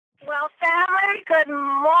Good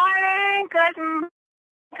morning. Good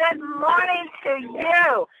morning to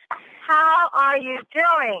you. How are you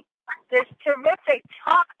doing? This terrific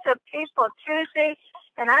Talk to People Tuesday,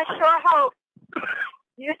 and I sure hope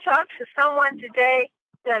you talk to someone today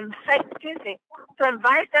to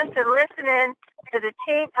invite them to listen in to the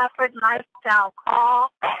Team Effort Lifestyle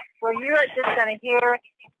Call, where you are just going to hear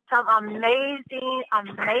some amazing,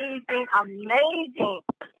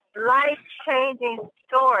 life-changing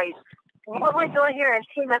stories. What we're doing here in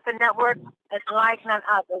Team Effort Network is like none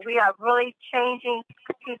other. We are really changing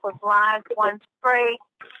people's lives one spray,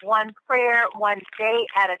 one prayer, one day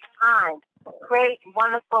at a time. Great,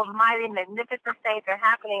 wonderful, mighty, magnificent things are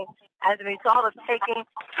happening as a result of taking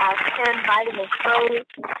our 10 vitamin sprays.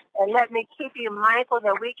 And let me keep you mindful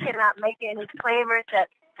that we cannot make any claimers that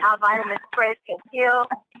our vitamin sprays can heal,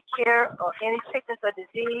 cure, or any sickness or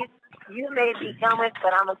disease you may be ill with.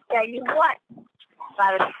 But I'm going to tell you what,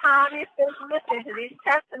 by the time you finish listening to these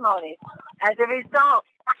testimonies, as a result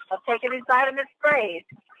of taking these vitamin sprays,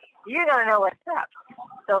 you're going to know what's up.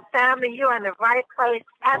 So, family, you're in the right place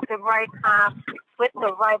at the right time with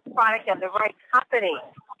the right product and the right company.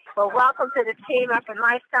 Well, welcome to the Team Effort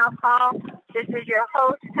Lifestyle Call. This is your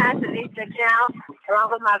host, Pastor Theresa,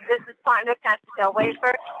 along with my business partner, Pastor Del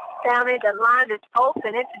Wafer. Family, the line is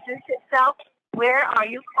open. Introduce yourself. Where are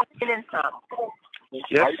you calling in from?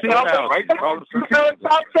 Yes, South Carolina.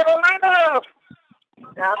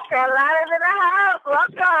 South Carolina's in the house.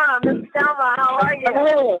 Welcome, Ms. Selma. How are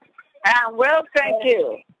you? I'm well, thank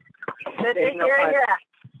you. Good to hear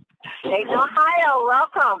you. Dayton, Ohio.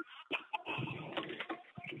 Welcome.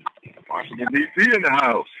 Washington, D.C. in the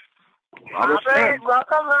house. Robert,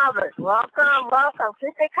 welcome, Robert. Welcome.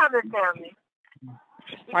 Keep it coming, family.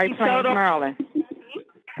 White Plains, Maryland.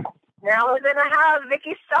 Now in the house,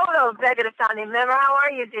 Vicky Soto, executive family member. How are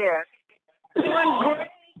you, dear?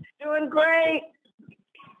 Doing great.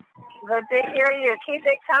 Good to hear you. Keep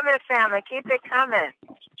it coming, family. Keep it coming.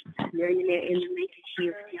 Millionaire in the making. She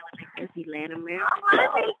is Kelly Atlanta, Maryland. All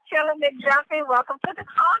right, Kelly McDuffie. Welcome to the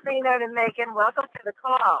call, Millionaire in the making. Welcome to the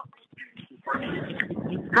call.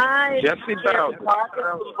 Hi. Jesse Bell.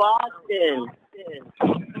 From Boston.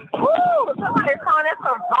 Woo! Somebody's calling in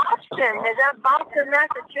from Boston. Is that Boston,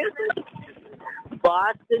 Massachusetts?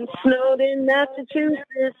 Boston, Snowden,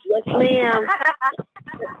 Massachusetts. Yes, ma'am.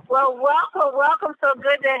 Well, welcome. So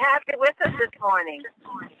good to have you with us this morning.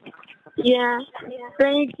 Yeah.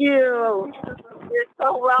 Thank you. You're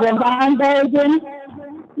so welcome. Ravon Bergen.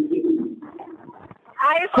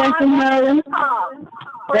 How you calling?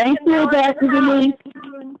 Thank you, Dr. Denise.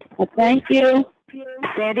 Thank you.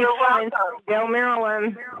 Sandy, Bill,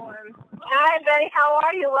 Maryland. Hi, Betty. How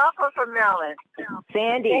are you? Welcome from Maryland.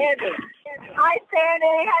 Sandy. Hi,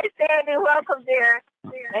 Sandy. Welcome, dear.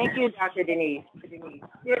 Thank you, Dr. Denise.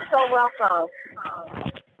 You're so welcome.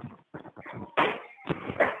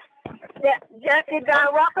 Yeah, Jesse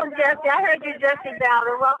Bell. Welcome, Jesse. I heard you, Jesse Bell.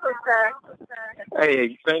 Welcome, sir.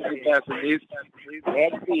 Hey, thank you, Pastor Denise.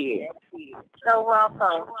 That's it. So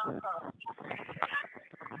welcome.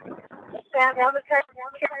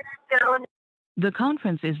 The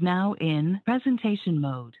conference is now in presentation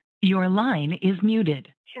mode. Your line is muted.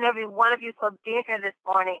 Each and every one of you for being here this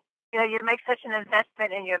morning. You know, you make such an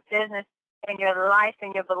investment in your business, in your life,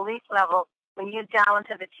 in your belief level when you dial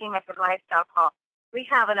into the Team Effort Lifestyle Call. We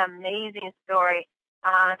have an amazing story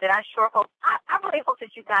that I sure hope, I really hope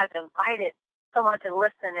that you guys invited someone to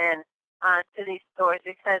listen in to these stories,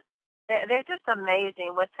 because they're just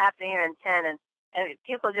amazing what's happening here in 10, and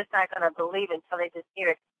people just not going to believe it until they just hear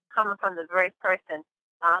it coming from the very person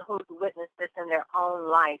who's witnessed this in their own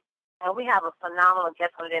life. And we have a phenomenal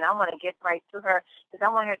guest on today, and I want to get right to her because I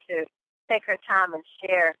want her to take her time and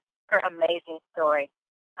share her amazing story.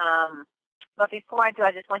 But before I do,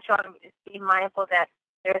 I just want you all to be mindful that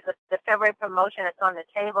there's the February promotion that's on the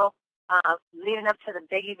table leading up to the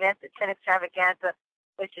big event, the 10 Extravaganza,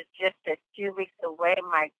 which is just a few weeks away.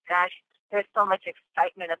 My gosh, there's so much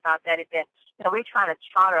excitement about that event. You know, we're trying to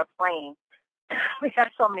charter a plane. We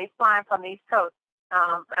have so many flying from the East Coast.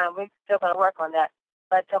 We're still going to work on that.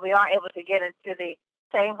 But we are able to get into the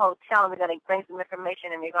same hotel, and we're going to bring some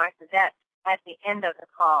information in regards to that at the end of the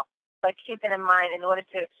call. But keep it in mind, in order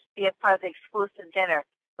to be a part of the exclusive dinner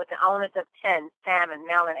with the owners of 10, Sam and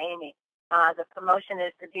Mel and Amy, the promotion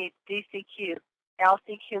is to be DCQ,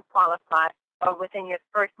 LCQ qualified, or within your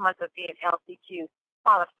first month of being LCQ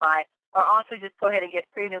qualified, or also just go ahead and get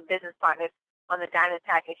 3 new business partners on the dining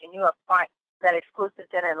package, and you are part of that exclusive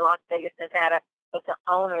dinner in Las Vegas, Nevada, with the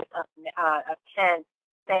owners of 10,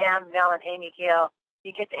 Sam, Mel, and Amy Gayles.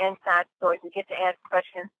 You get the inside stories. You get to ask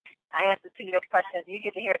questions. I answer to your questions. You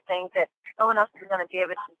get to hear things that no one else is going to be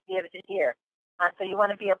able to hear. So you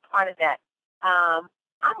want to be a part of that.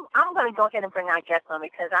 I'm going to go ahead and bring our guest on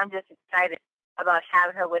because I'm just excited about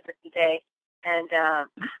having her with us today. And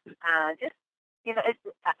just, you know,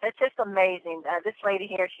 it's just amazing. This lady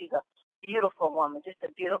here, she's a beautiful woman, just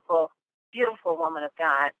a beautiful, beautiful woman of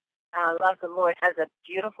God. Loves the Lord, has a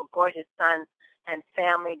beautiful, gorgeous son and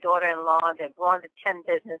family, daughter-in-law. They're growing the 10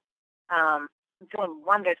 business, doing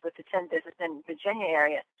wonders with the 10 business in Virginia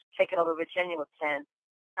area, taking over Virginia with 10.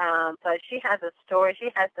 So she has a story. She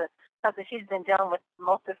has something she's been dealing with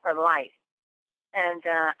most of her life. And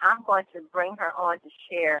I'm going to bring her on to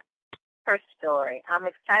share her story. I'm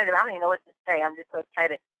excited. I don't even know what to say. I'm just so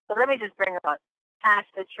excited. So let me just bring her on.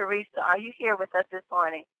 Pastor Theresa, are you here with us this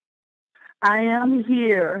morning? I am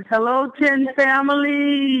here. Hello, 10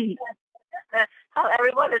 family. Oh,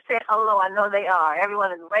 everyone is saying hello. I know they are.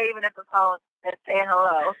 Everyone is waving at the phone and saying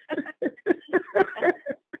hello.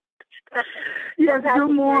 Yes,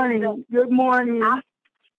 good morning. Good morning.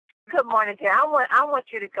 Good morning, dear. I want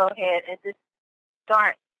you to go ahead and just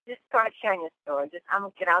start sharing your story. I'm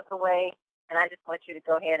gonna get out the way, and I just want you to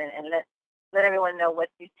go ahead and let everyone know what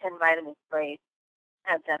these 10 vitamin sprays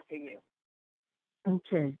have done for you.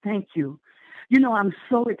 Okay, thank you. You know, I'm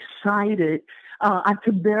so excited. I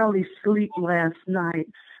could barely sleep last night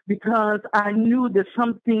because I knew that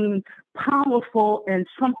something powerful and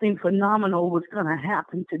something phenomenal was going to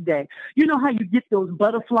happen today. You know how you get those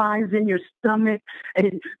butterflies in your stomach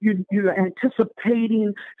and you're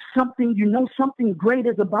anticipating something, you know something great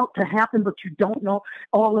is about to happen, but you don't know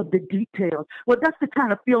all of the details. Well, that's the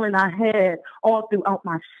kind of feeling I had all throughout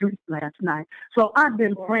my sleep last night. So I've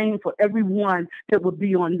been praying for everyone that will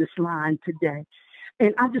be on this line today.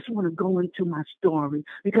 And I just want to go into my story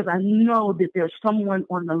because I know that there's someone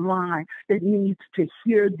on the line that needs to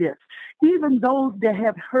hear this. Even those that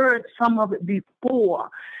have heard some of it before,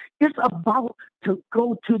 it's about to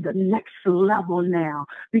go to the next level now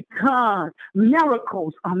because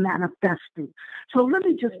miracles are manifesting. So let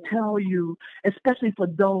me just tell you, especially for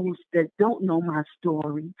those that don't know my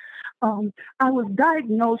story, I was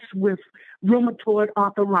diagnosed with rheumatoid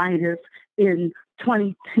arthritis in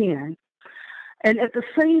 2010. And at the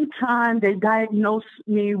same time, they diagnosed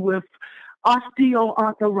me with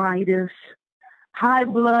osteoarthritis, high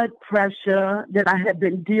blood pressure that I had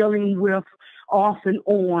been dealing with off and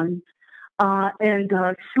on, and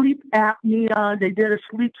sleep apnea. They did a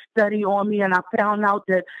sleep study on me, and I found out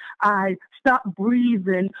that I stopped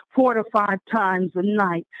breathing 4 to 5 times a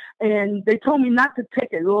night. And they told me not to take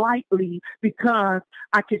it lightly because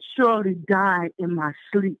I could surely die in my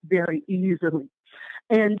sleep very easily.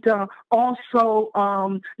 And also,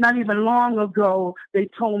 not even long ago, they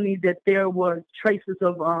told me that there were traces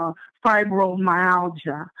of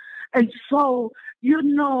fibromyalgia. And so, you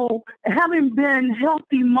know, having been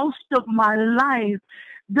healthy most of my life,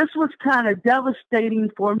 this was kind of devastating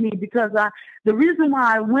for me because the reason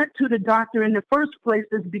why I went to the doctor in the first place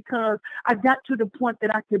is because I got to the point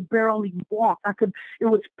that I could barely walk. It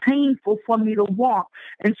was painful for me to walk.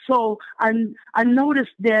 And so I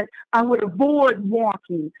noticed that I would avoid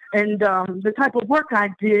walking. And the type of work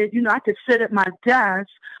I did, you know, I could sit at my desk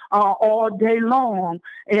all day long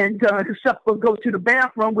and except for go to the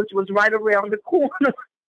bathroom, which was right around the corner.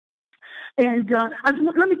 And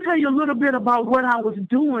let me tell you a little bit about what I was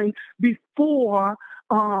doing before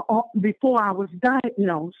I was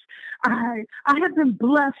diagnosed. I had been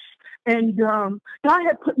blessed, and God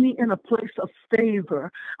had put me in a place of favor.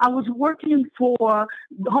 I was working for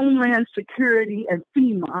Homeland Security and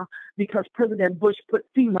FEMA because President Bush put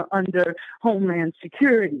FEMA under Homeland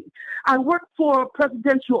Security. I worked for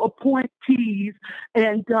presidential appointees,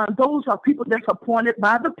 and those are people that's appointed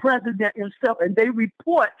by the president himself, and they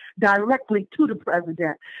report directly to the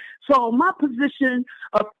president. So my position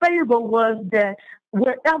of favor was that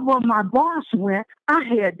wherever my boss went, I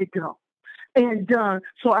had to go. And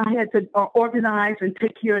so I had to organize and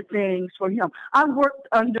take care of things for him. I worked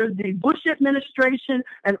under the Bush administration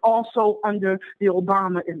and also under the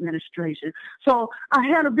Obama administration. So I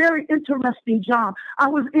had a very interesting job. I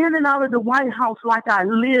was in and out of the White House like I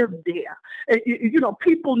lived there. You know,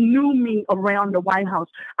 people knew me around the White House.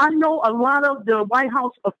 I know a lot of the White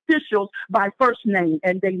House officials by first name,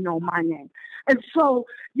 and they know my name. And so,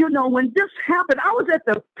 you know, when this happened, I was at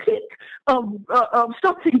the peak of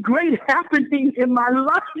something great happening in my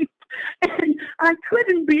life. And I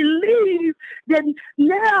couldn't believe that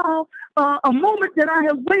now, a moment that I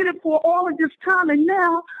have waited for all of this time, and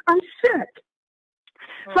now I'm sick.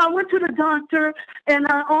 So I went to the doctor, and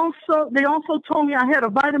they also told me I had a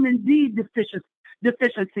vitamin D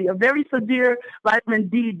deficiency, a very severe vitamin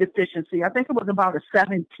D deficiency. I think it was about a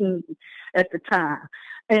 17 at the time.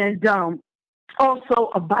 And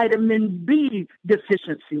also a vitamin B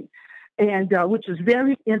deficiency, and which is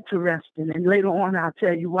very interesting. And later on, I'll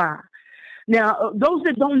tell you why. Now, those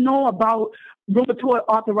that don't know about rheumatoid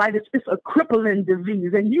arthritis, it's a crippling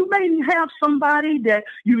disease. And you may have somebody that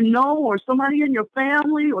you know, or somebody in your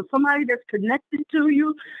family, or somebody that's connected to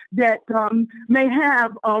you that may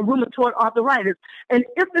have rheumatoid arthritis. And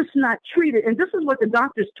if it's not treated, and this is what the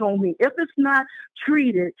doctors told me, if it's not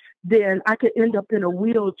treated, then I could end up in a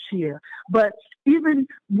wheelchair. But even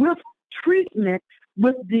with treatment,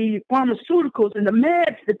 with the pharmaceuticals and the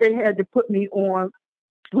meds that they had to put me on,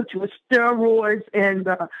 which was steroids and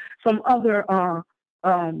some other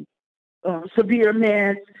severe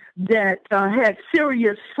meds that had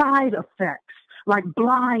serious side effects, like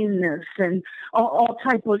blindness and all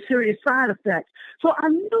type of serious side effects. So I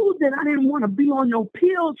knew that I didn't want to be on no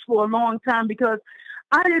pills for a long time, because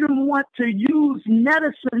I didn't want to use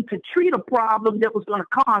medicine to treat a problem that was going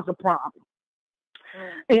to cause a problem.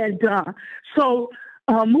 And so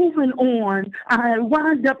moving on, I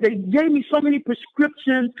wound up, they gave me so many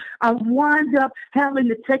prescriptions, I wound up having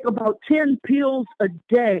to take about 10 pills a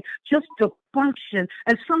day just to function.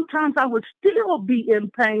 And sometimes I would still be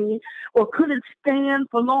in pain or couldn't stand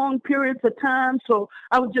for long periods of time. So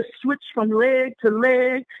I would just switch from leg to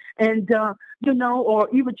leg and, you know, or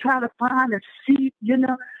even try to find a seat, you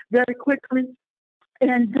know, very quickly.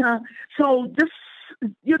 And so this,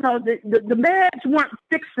 you know, the meds weren't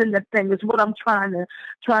fixing the thing, is what I'm trying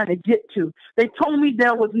to get to. They told me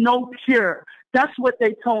there was no cure. That's what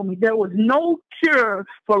they told me. There was no cure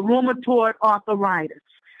for rheumatoid arthritis.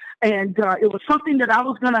 And it was something that I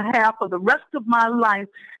was going to have for the rest of my life,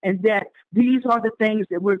 and that these are the things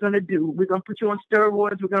that we're going to do. We're going to put you on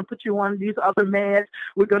steroids. We're going to put you on these other meds.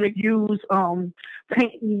 We're going to use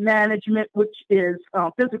pain management, which is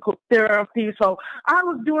physical therapy. So I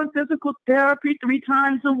was doing physical therapy 3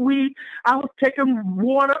 times a week. I was taking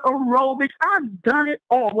water aerobics. I've done it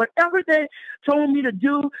all. Whatever they told me to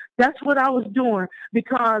do, that's what I was doing,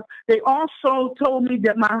 because they also told me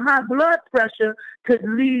that my high blood pressure could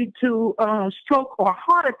lead to stroke or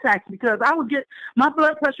heart attacks, because my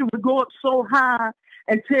blood pressure would go up so high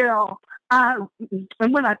until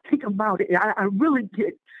and when I think about it, I really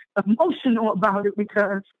get emotional about it,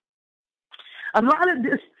 because a lot of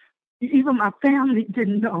this, even my family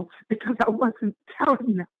didn't know, because I wasn't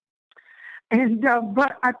telling them. And,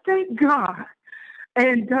 but I thank God.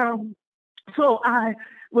 And so I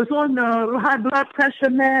was on the high blood pressure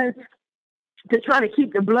meds to try to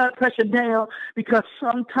keep the blood pressure down, because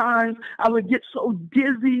sometimes I would get so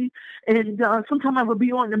dizzy, and sometimes I would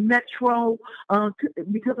be on the metro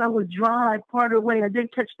because I would drive part of the way. I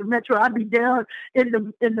didn't catch the metro. I'd be down in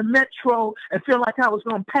the metro and feel like I was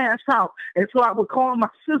going to pass out. And so I would call my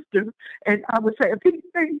sister, and I would say, if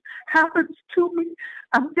anything happens to me,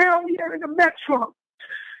 I'm down here in the metro.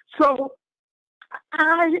 So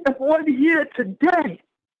I am on here today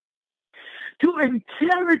to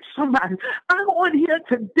encourage somebody. I'm on here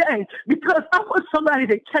today because I want somebody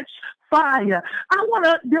to catch fire. I want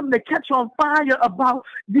them to catch on fire about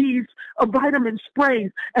these vitamin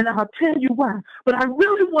sprays, and I'll tell you why. But I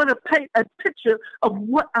really want to paint a picture of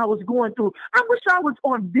what I was going through. I wish I was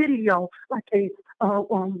on video, like a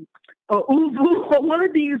Uvu or one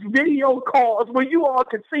of these video calls where you all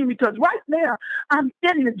could see me, because right now I'm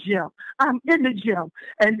in the gym.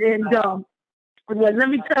 Well, let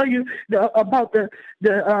me tell you about the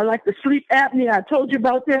like the sleep apnea. I told you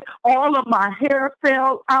about that. All of my hair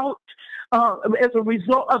fell out as a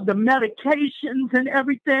result of the medications and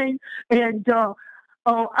everything. And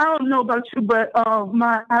I don't know about you, but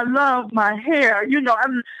I love my hair. You know,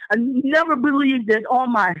 I never believed that all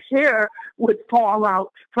my hair would fall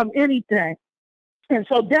out from anything. And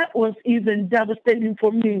so that was even devastating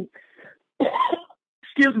for me.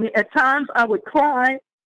 Excuse me. At times I would cry.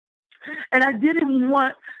 And I didn't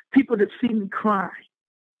want people to see me cry,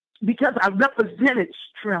 because I represented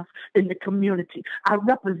strength in the community. I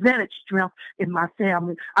represented strength in my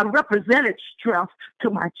family. I represented strength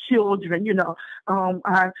to my children. You know,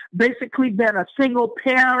 I basically been a single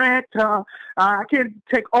parent. I can't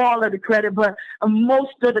take all of the credit, but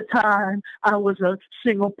most of the time I was a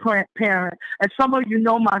single parent. And some of you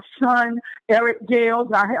know my son, Eric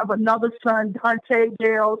Gayles. I have another son, Dante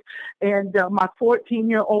Gayles, and my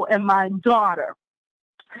 14-year-old and my daughter.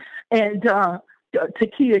 And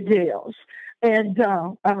Takia Gayles, and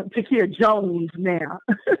Takia Jones now.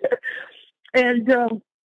 And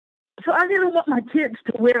so I didn't want my kids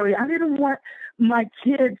to worry. I didn't want my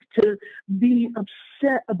kids to be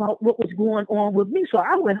upset about what was going on with me, so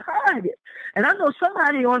I would hide it. And I know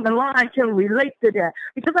somebody on the line can relate to that,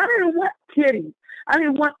 because I didn't want pity. I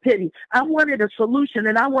didn't want pity. I wanted a solution,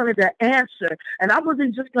 and I wanted an answer. And I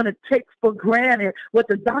wasn't just going to take for granted what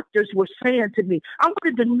the doctors were saying to me. I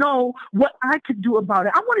wanted to know what I could do about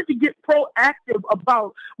it. I wanted to get proactive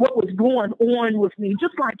about what was going on with me,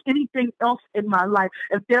 just like anything else in my life.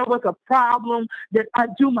 If there was a problem, that I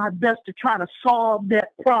do my best to try to solve that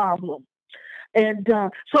problem. And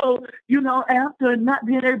so, you know, after not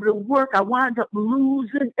being able to work, I wound up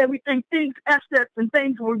losing everything. Assets and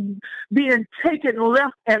things were being taken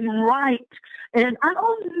left and right. And I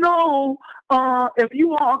don't know if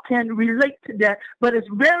you all can relate to that, but it's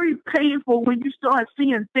very painful when you start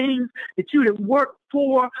seeing things that you had worked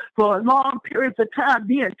for long periods of time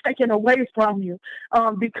being taken away from you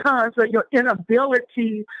because of your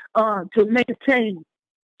inability to maintain.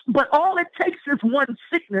 But all it takes is one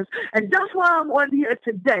sickness. And that's why I'm on here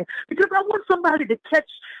today. Because I want somebody to catch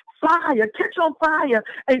on fire,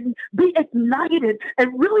 and be ignited,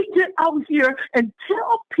 and really get out here and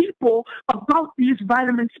tell people about these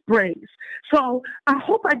vitamin sprays. So I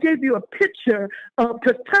hope I gave you a picture,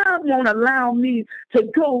 because time won't allow me to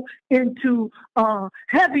go into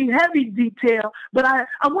heavy detail, but I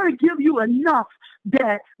want to give you enough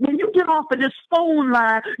that when you get off of this phone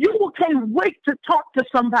line, you can't wait to talk to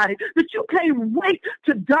somebody, that you can't wait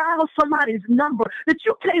to dial somebody's number, that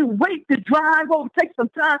you can't wait to take some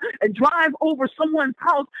time and drive over someone's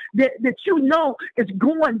house that you know is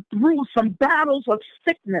going through some battles of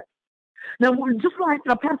sickness. Now, just like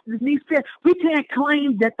Pastor Denise said, we can't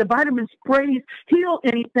claim that the vitamin sprays heal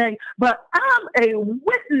anything, but I'm a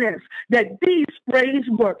witness that these sprays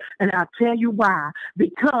work. And I'll tell you why.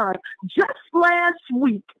 Because just last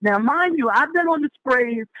week, now mind you, I've been on the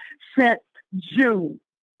sprays since June.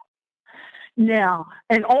 Now,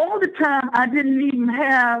 and all the time, I didn't even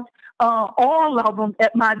have all of them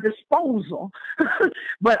at my disposal.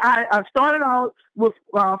 But I started out with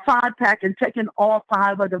 5-pack and taking all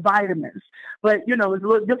 5 of the vitamins. But, you know, it's a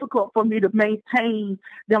little difficult for me to maintain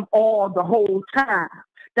them all the whole time.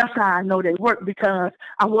 That's how I know they work, because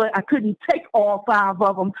I couldn't take all 5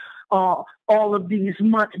 of them all of these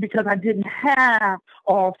months because I didn't have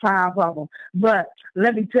all 5 of them. But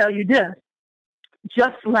let me tell you this.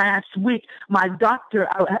 Just last week, my doctor,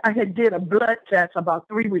 I had did a blood test about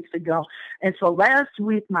 3 weeks ago. And so last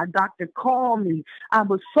week, my doctor called me. I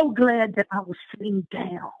was so glad that I was sitting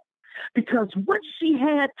down, because what she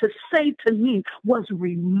had to say to me was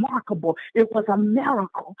remarkable. It was a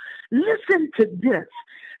miracle. Listen to this.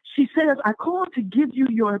 She says, I called to give you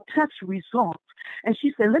your test results. And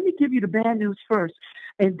she said, let me give you the bad news first,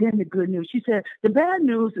 and then the good news. She said, the bad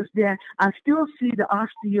news is that I still see the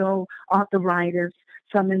osteoarthritis,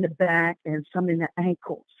 some in the back and some in the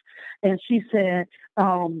ankles. And she said,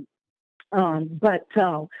 and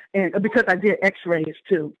because I did x-rays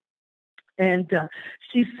too. And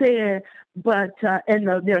she said,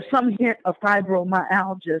 there's some hint of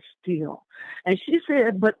fibromyalgia still. And she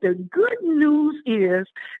said, but the good news is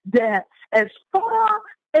that as far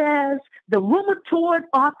as the rheumatoid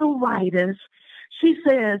arthritis, she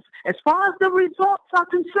says, as far as the results are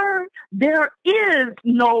concerned, there is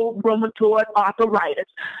no rheumatoid arthritis.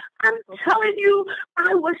 I'm telling you,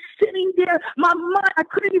 I was sitting there, I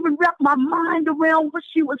couldn't even wrap my mind around what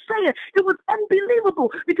she was saying. It was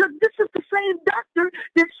unbelievable, because this is the same doctor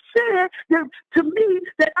that said to me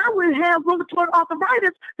that I would have rheumatoid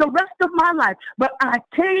arthritis the rest of my life. But I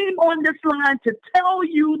came on this line to tell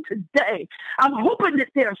you today, I'm hoping that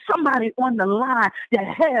there's somebody on the line that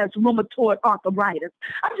has rheumatoid arthritis.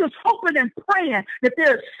 I'm just hoping and praying that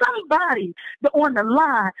there's somebody on the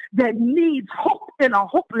line that needs hope in a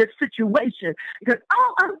hopeless situation. Because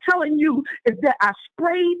all I'm telling you is that I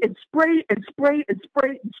sprayed and sprayed and sprayed and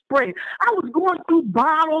sprayed and sprayed. I was going through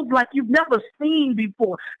bottles like you've never seen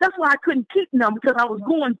before. That's why I couldn't keep them, because I was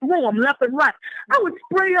going through them left and right. I would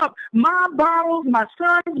spray up my bottles, my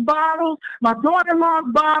son's bottles, my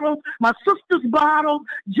daughter-in-law's bottles, my sister's bottles,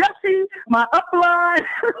 Jesse, my upline,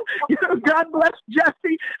 God bless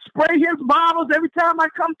Jesse, spray his bottles every time I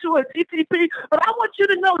come to a TTP. But I want you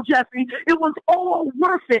to know, Jesse, it was all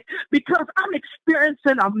worth it, because I'm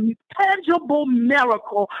experiencing a tangible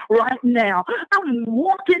miracle right now. I'm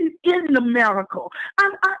walking in the miracle.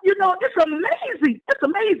 It's amazing. It's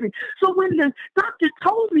amazing. So when the doctor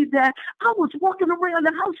told me that, I was walking around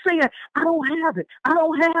the house saying, I don't have it. I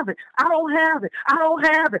don't have it. I don't have it. I don't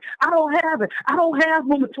have it. I don't have it. I don't have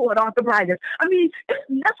rheumatoid arthritis. I mean, it's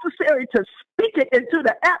necessary to speak it into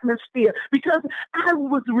the atmosphere, because I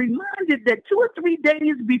was reminded that 2 or 3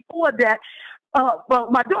 days before that,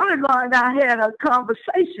 my daughter-in-law and I had a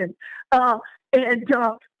conversation,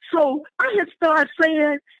 so I had started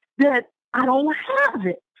saying that I don't have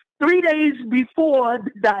it 3 days before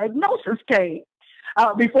the diagnosis came.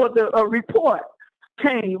 before the report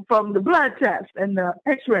came from the blood test and the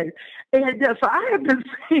x-rays. And so I have been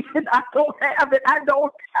saying, I don't have it, I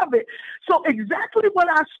don't have it. So exactly what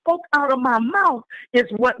I spoke out of my mouth is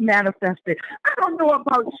what manifested. I don't know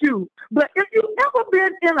about you, but if you've ever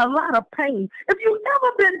been in a lot of pain, if you've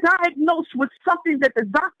ever been diagnosed with something that the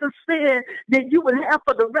doctor said that you would have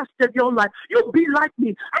for the rest of your life, you'll be like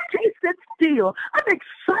me. I can't sit still. I'm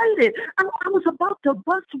excited. I was about to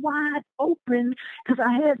bust wide open because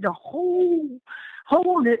I had to hold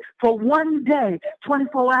it for one day,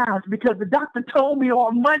 24 hours, because the doctor told me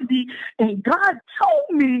on Monday, and God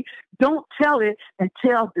told me, don't tell it and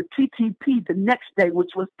tell the TTP the next day,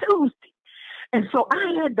 which was Tuesday. And so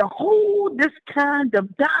I had to hold this kind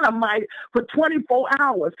of dynamite for 24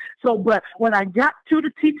 hours. So, but when I got to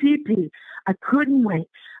the TTP, I couldn't wait.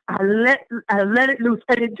 I let it loose.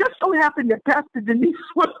 And it just so happened that Pastor Denise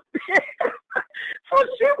was there. So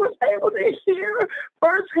she was able to hear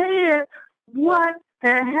firsthand what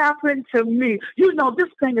had happened to me. You know, this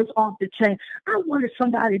thing is off the chain. I wanted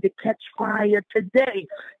somebody to catch fire today.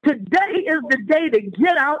 Today is the day to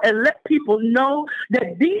get out and let people know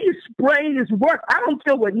that these sprays work. I don't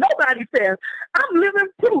care what nobody says. I'm living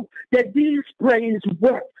proof that these sprays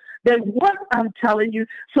work. They work, I'm telling you.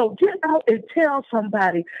 So get out and tell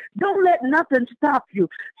somebody. Don't let nothing stop you.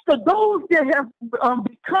 So those that have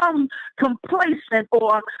become complacent,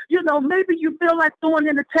 or, you know, maybe you feel like throwing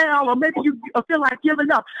in the towel, or maybe you feel like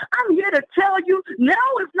giving up, I'm here to tell you, now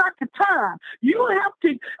is not the time. You have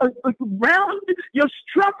to round your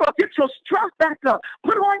strap up, get your strap back up,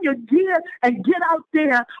 put on your gear, and get out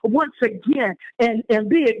there once again and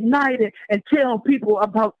be ignited and tell people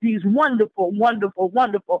about these wonderful, wonderful,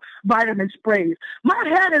 wonderful vitamin sprays. My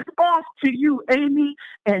hat is off to you, Amy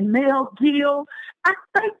and Mel Gill. I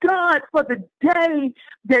thank God for the day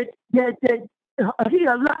that he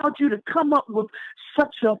allowed you to come up with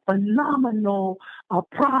such a phenomenal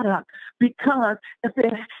product, because if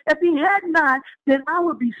he had not, then I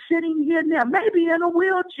would be sitting here now, maybe in a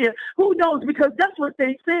wheelchair. Who knows? Because that's what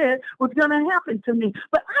they said was going to happen to me.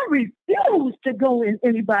 But I refuse to go in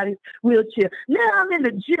anybody's wheelchair. Now I'm in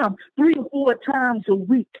the gym 3 or 4 times a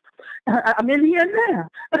week. I'm in here now.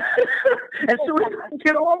 As soon as I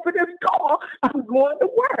get off of this call, I'm going to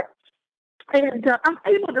work. And I'm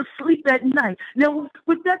able to sleep at night. Now,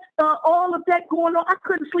 with that, all of that going on, I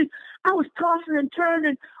couldn't sleep. I was tossing and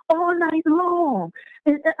turning all night long,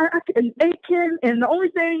 and aching. And the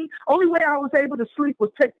only way I was able to sleep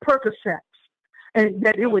was take Percocets, and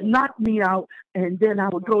that it would knock me out, and then I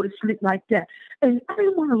would go to sleep like that. And I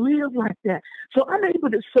didn't want to live like that. So I'm able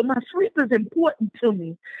to. So my sleep is important to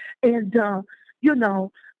me, and you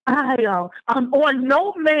know. I'm on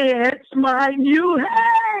no meds, mind you.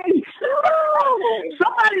 Hey,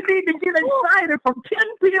 somebody need to get excited from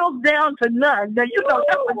 10 pills down to none. Now, you know,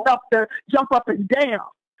 that's enough to jump up and down.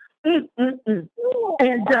 And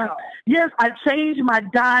yes, I changed my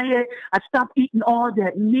diet. I stopped eating all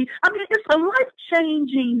that meat. I mean, it's a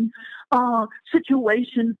life-changing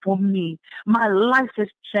situation for me. My life has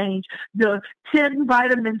changed. The 10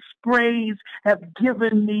 vitamin sprays have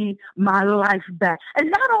given me my life back.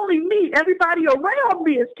 And not only me, everybody around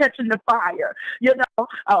me is catching the fire. You know,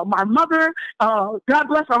 my mother, God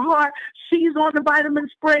bless her heart, she's on the vitamin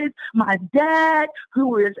sprays. My dad,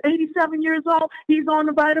 who is 87 years old, he's on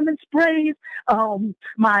the vitamin sprays.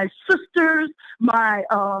 My sisters, my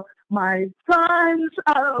sons,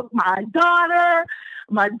 my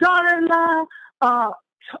daughter-in-law,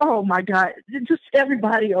 oh my God, just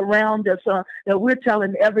everybody around us, that we're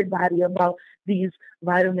telling everybody about these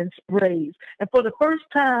vitamin sprays. And for the first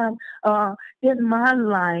time in my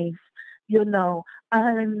life, you know,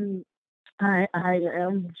 I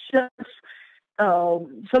am just,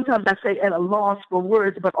 sometimes I say at a loss for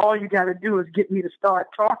words, but all you got to do is get me to start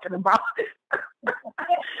talking about it.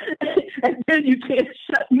 And then you can't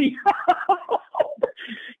shut me up.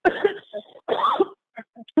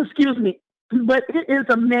 Excuse me. But it is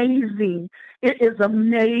amazing. It is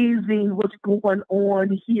amazing what's going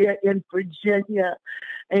on here in Virginia.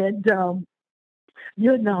 And,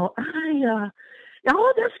 you know,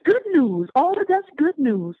 all that's good news. All of that's good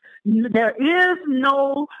news. There is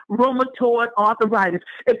no rheumatoid arthritis.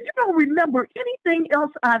 If you don't remember anything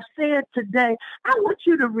else I've said today, I want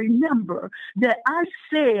you to remember that I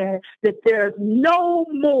said that there's no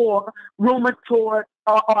more rheumatoid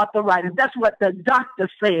arthritis. That's what the doctor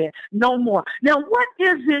said. No more. Now, what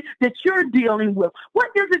is it that you're dealing with? What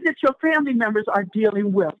is it that your family members are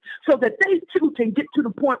dealing with, so that they too can get to the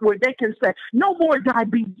point where they can say, no more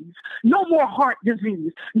diabetes, no more heart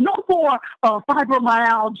disease, no more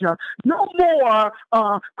fibromyalgia, no more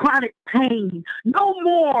chronic pain, no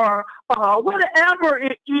more whatever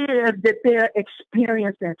it is that they're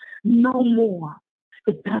experiencing, no more.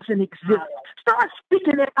 It doesn't exist. Start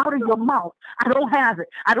speaking it out of your mouth. I don't have it.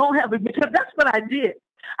 I don't have it, because that's what I did.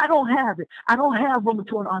 I don't have it. I don't have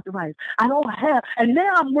rheumatoid arthritis. I don't have, and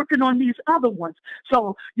now I'm working on these other ones.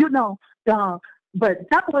 So, but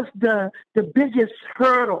that was the biggest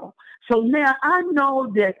hurdle. So now I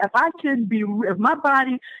know that if my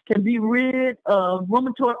body can be rid of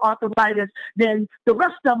rheumatoid arthritis, then the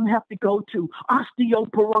rest of them have to go to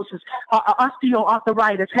osteoporosis.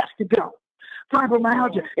 Osteoarthritis has to go.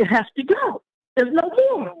 Fibromyalgia, it has to go. There's no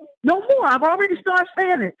more. No more. I've already started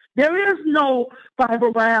saying it. There is no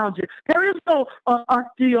fibromyalgia. There is no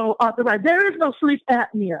osteoarthritis. There is no sleep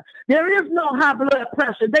apnea. There is no high blood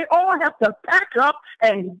pressure. They all have to pack up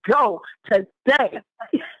and go today.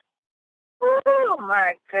 Oh,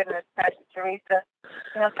 my goodness, Pastor Theresa.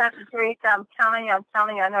 Pastor Theresa, I'm telling you,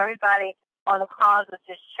 I know everybody on the call is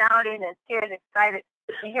just shouting and tears excited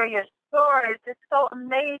to hear your stories. It's so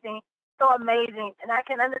amazing. So amazing, and I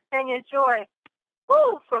can understand your joy.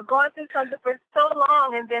 For going through something for so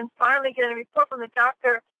long, and then finally getting a report from the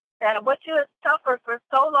doctor that what you have suffered for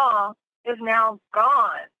so long is now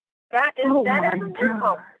gone. That is a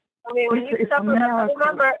miracle. I mean, when you suffer, I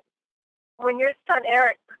remember when your son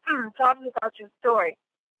Eric talking about your story.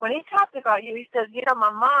 When he talked about you, he says,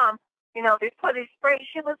 my mom, before they sprayed,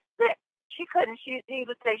 she was sick. She couldn't. He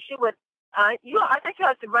would say she would. I think you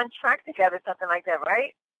had to run track together, something like that,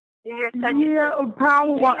 right? A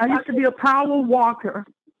power walker. I used to be a power walker.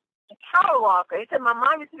 A power walker. He said, my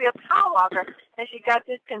mom used to be a power walker, and she got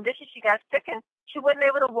this condition. She got sick, and she wasn't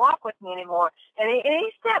able to walk with me anymore. And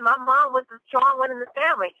he said, my mom was the strong one in the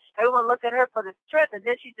family. Everyone looked at her for the strength, and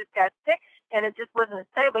then she just got sick, and it just wasn't the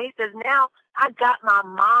same. But he says, now I got my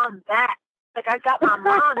mom back. Like, I got my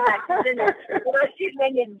mom back. She's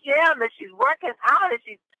in the gym, and she's working out, and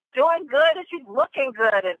she's doing good, and she's looking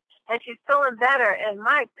good, and she's feeling better. And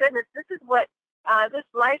my goodness, this is what this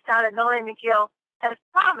lifestyle that Nolan McGill has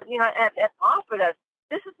promised, has offered us.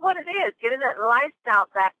 This is what it is, getting that lifestyle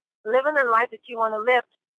back, living the life that you want to live.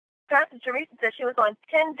 Pastor Theresa said she was on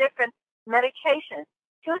 10 different medications.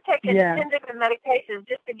 She was taking 10 different medications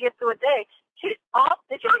just to get through a day. She's off.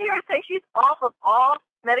 Did you hear her say she's off of all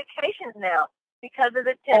medications now because of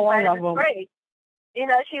the 10 vitamin sprays?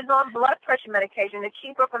 She's on blood pressure medication to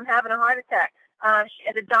keep her from having a heart attack.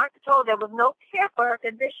 The doctor told her there was no care for her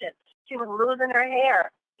condition. She was losing her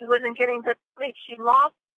hair. She wasn't getting good sleep. She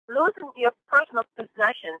losing your personal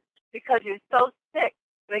possessions because you're so sick,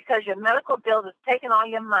 because your medical bills is taking all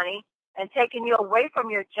your money and taking you away from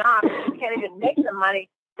your job. You can't even make the money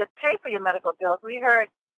to pay for your medical bills. We heard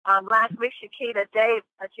last week Chiquita Day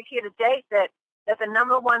said that the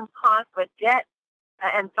number one cause for debt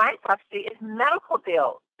and bankruptcy is medical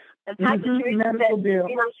bills. And Pastor Theresa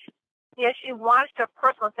said, she watched her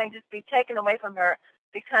personal things just be taken away from her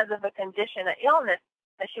because of a condition, an illness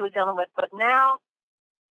that she was dealing with. But now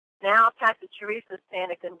Pastor Theresa is saying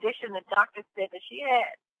a condition the doctor said that she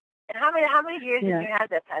had. And how many years did you have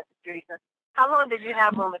that, Pastor Theresa? How long did you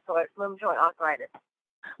have rheumatoid arthritis?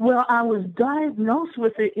 Well, I was diagnosed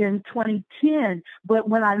with it in 2010, but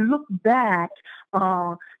when I look back,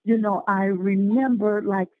 I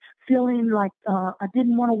remember feeling like I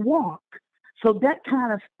didn't want to walk. So that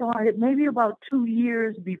kind of started maybe about 2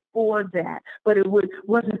 years before that, but it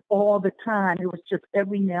wasn't all the time. It was just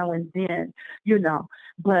every now and then,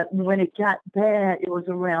 But when it got bad, it was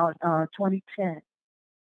around 2010.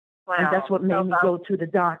 Wow. And that's what made me go to the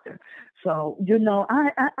doctor. So,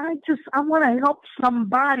 I want to help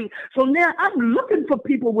somebody. So now I'm looking for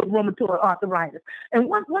people with rheumatoid arthritis. And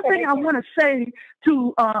one thing I want to say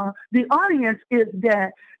to the audience is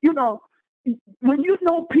that, when you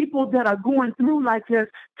know people that are going through like this,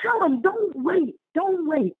 tell them, don't wait.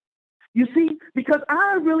 You see, because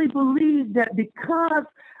I really believe that because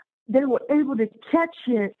they were able to catch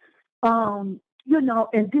it, and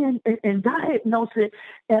then diagnose it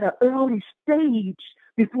at an early stage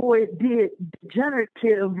before it did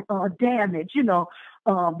degenerative damage,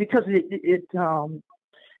 because it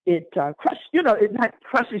it not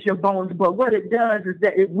crushes your bones, but what it does is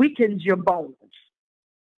that it weakens your bones.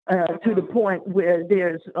 To the point where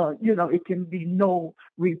there's, it can be no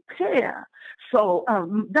repair. So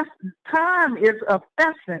that's time is of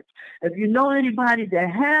essence. If you know anybody that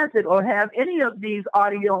has it or have any of these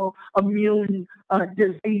autoimmune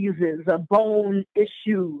diseases, bone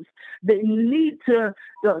issues. They need to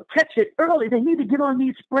catch it early. They need to get on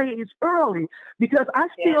these sprays early because I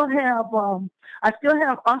still have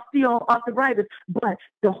osteoarthritis, but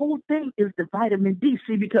the whole thing is the vitamin D.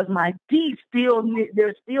 See, because my D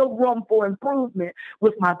there's still room for improvement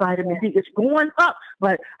with my vitamin D. It's going up,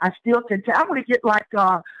 but I still can tell. I want to get like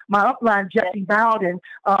my upline Jesse Bowden.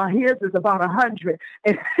 His is about 100.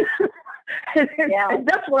 And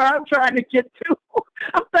that's where I'm trying to get to.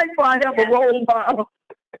 I'm thankful I have a role model.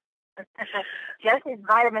 Jesse's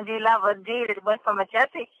vitamin D level indeed, it went from a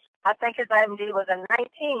Jesse, I think his vitamin D was a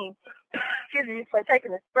 19, excuse me, for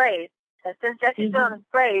taking the sprays. And since Jesse's doing the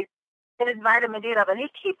sprays, his vitamin D level, and he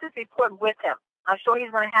keeps this report with him. I'm sure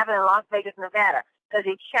he's going to have it in Las Vegas, Nevada, because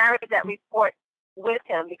he carried that report with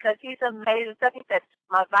him because he's amazing stuff. He said,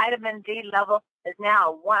 my vitamin D level is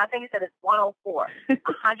now I think he said it's 104,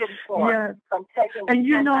 104 from taking. And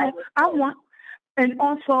you know, I want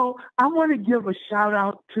to give a shout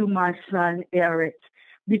out to my son, Eric,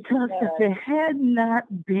 because if it had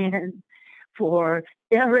not been for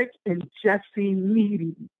Eric and Jesse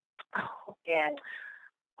meeting, oh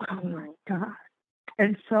my God.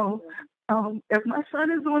 And so if my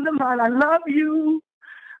son is on the line, I love you,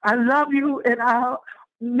 and I'll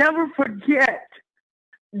never forget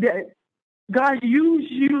that God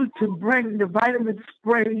used you to bring the vitamin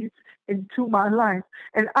sprays into my life.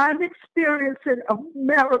 And I'm experiencing a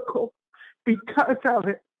miracle because of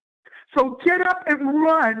it. So get up and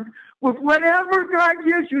run with whatever God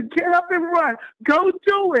gives you. Get up and run. Go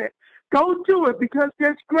do it. Go do it because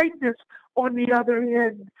there's greatness on the other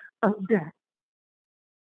end of that.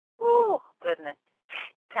 Oh, goodness.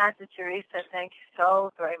 Pastor Theresa, thank you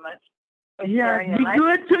so very much. Yes, be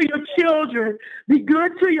good to your children. Be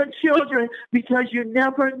good to your children because you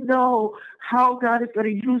never know how God is going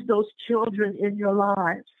to use those children in your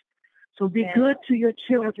lives. So be good to your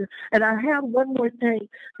children. And I have one more thing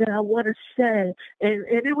that I want to say. And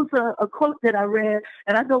it was a quote that I read.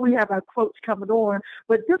 And I know we have our quotes coming on.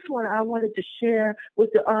 But this one I wanted to share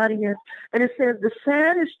with the audience. And it says, the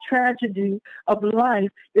saddest tragedy of life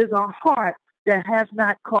is a heart that has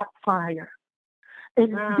not caught fire.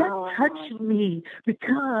 And that touched me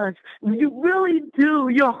because you really do.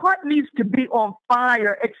 Your heart needs to be on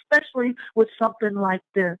fire, especially with something like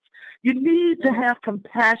this. You need to have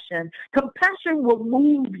compassion. Compassion will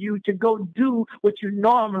move you to go do what you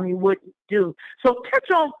normally wouldn't do. So catch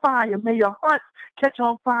on fire. May your heart catch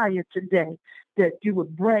on fire today, that you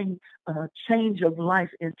would bring a change of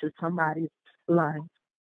life into somebody's life.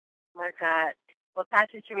 My God. Well,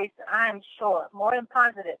 Pastor Theresa, I'm sure, more than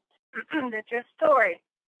positive, that your story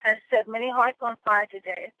has set many hearts on fire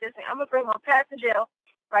today. I'm going to bring on Pastor Dale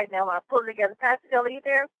right now while I pull it together. Pastor Dale, are you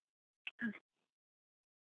there?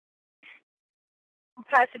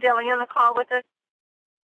 Pastor Dale, are you on the call with us?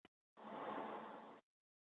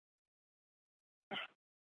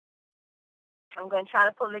 I'm going to try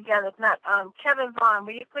to pull it together. If not, Kevin Vaughn,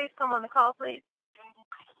 will you please come on the call, please?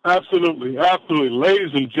 Absolutely. Absolutely.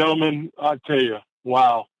 Ladies and gentlemen, I tell you,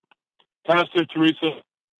 wow. Pastor Theresa,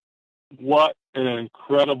 what an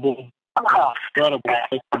incredible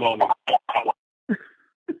testimony.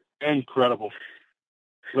 Incredible.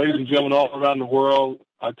 Ladies and gentlemen all around the world,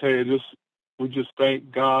 I tell you, we just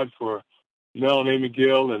thank God for Mel and Amy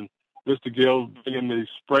Gill and Mr. Gill bringing the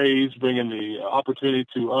sprays, bringing the opportunity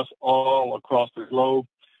to us all across the globe.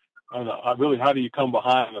 And how do you come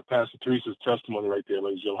behind Pastor Theresa's testimony right there,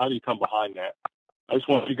 ladies and gentlemen? How do you come behind that? I just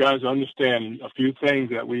want you guys to understand a few things,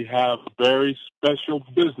 that we have a very special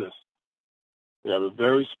business. We have a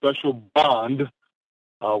very special bond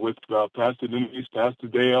with Pastor Denise, Pastor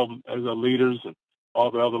Dale as our leaders, and all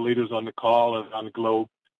the other leaders on the call and on the globe.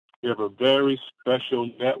 We have a very special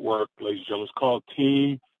network, ladies and gentlemen. It's called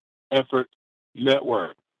Team Effort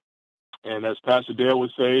Network. And as Pastor Dale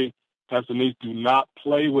would say, Pastor Denise, do not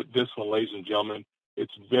play with this one, ladies and gentlemen.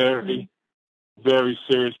 It's very, very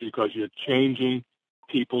serious because you're changing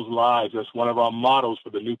people's lives. That's one of our mottos for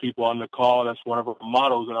the new people on the call. That's one of our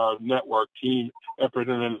mottos in our network, Team Effort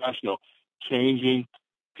International, changing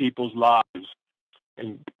people's lives.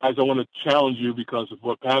 And guys, I want to challenge you because of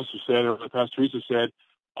what Pastor said, or what Pastor Theresa said.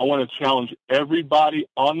 I want to challenge everybody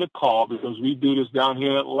on the call, because we do this down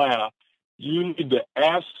here in Atlanta. You need to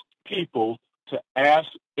ask people to ask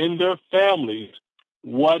in their families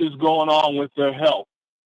what is going on with their health.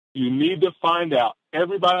 You need to find out,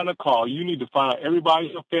 everybody on the call, you need to find out everybody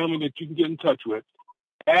in your family that you can get in touch with.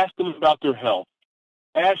 Ask them about their health.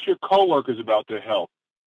 Ask your coworkers about their health.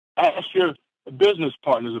 Ask your business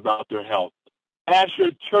partners about their health. Ask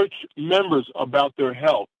your church members about their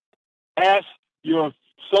health. Ask your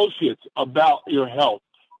associates about your health.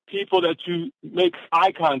 people that you make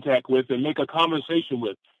eye contact with and make a conversation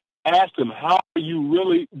with. Ask them, how are you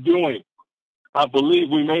really doing? I believe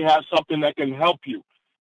we may have something that can help you.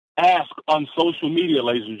 Ask on social media,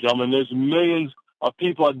 ladies and gentlemen. There's millions of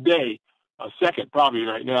people a day, a second probably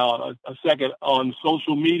right now, a second on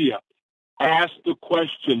social media. Ask the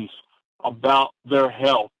questions about their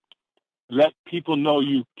health. Let people know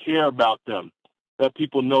you care about them. Let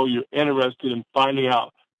people know you're interested in finding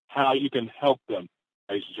out how you can help them,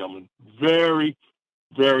 ladies and gentlemen. Very,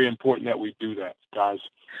 very important that we do that, guys.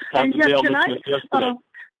 And yes, Kevin, yes,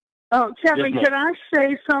 can I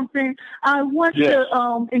say something? I want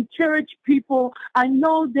to encourage people. I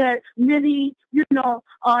know that many,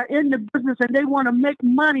 are in the business and they want to make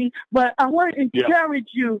money, but I want to encourage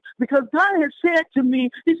you because God has said to me,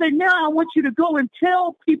 he said, now I want you to go and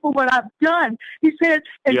tell people what I've done. He said,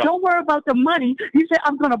 and don't worry about the money. He said,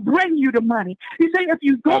 I'm going to bring you the money. He said, if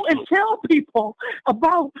you go and tell people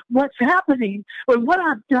about what's happening or what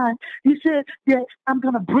I've done, he said that I'm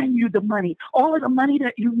going to bring you the money. All of the money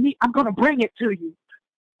that you need, I'm going to bring it to you.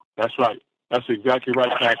 That's right. That's exactly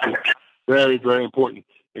right, Pastor. Very, very important.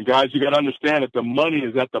 And guys, you got to understand that the money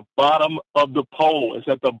is at the bottom of the pole. It's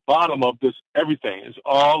at the bottom of this everything. It's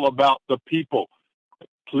all about the people.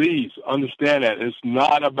 Please understand that. It's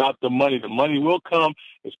not about the money. The money will come.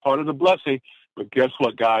 It's part of the blessing. But guess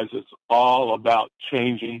what, guys? It's all about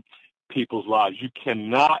changing people's lives. You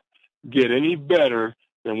cannot get any better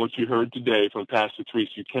than what you heard today from Pastor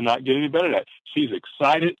Theresa. You cannot get any better than that. She's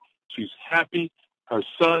excited. She's happy. Her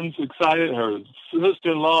son's excited. Her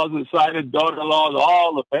sister-in-law's excited. Daughter-in-law's,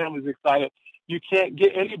 all the family's excited. You can't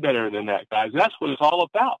get any better than that, guys. That's what it's all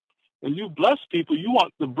about. When you bless people, you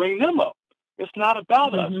want to bring them up. It's not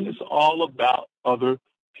about us. It's all about other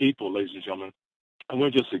people, ladies and gentlemen. And we're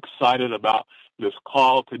just excited about this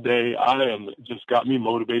call today. Just got me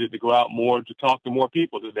motivated to go out more, to talk to more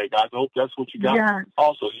people today, guys. I hope that's what you got. Yeah.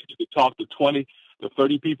 Also, you can talk to 20 to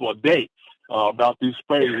 30 people a day about these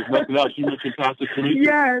sprays. If nothing else, you mentioned Pastor Theresa.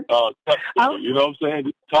 Yes. You know what I'm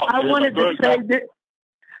saying?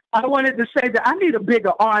 I wanted to say that I need a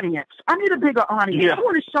bigger audience. I need a bigger audience. Yeah. I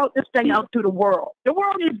want to shout this thing out to the world. The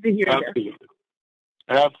world needs to hear this.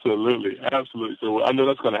 Absolutely. So I know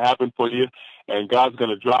that's going to happen for you, and God's going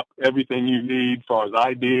to drop everything you need as far as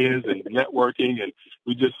ideas and networking, and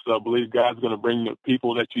we just believe God's going to bring the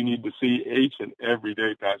people that you need to see each and every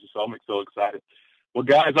day, Pastor. So I'm so excited. Well,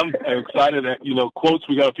 guys, I'm excited that, quotes.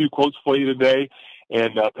 We got a few quotes for you today,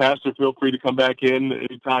 and Pastor, feel free to come back in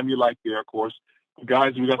anytime you like there, of course.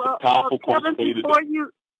 Guys, we got some powerful quotes for you today.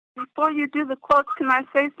 Before you do the quotes, can I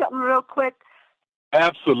say something real quick?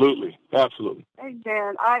 Absolutely.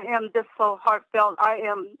 Amen. I am just so heartfelt. I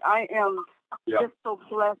am just so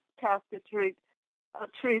blessed, Pastor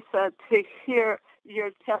Theresa, to hear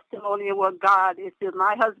your testimony and what God is doing.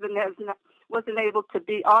 My husband wasn't able to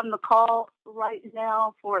be on the call right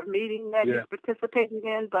now for a meeting that he's participating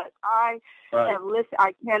in, but I have listened.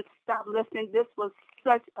 I can't stop listening. This was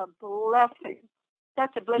such a blessing.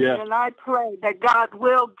 And I pray that God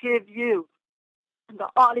will give you the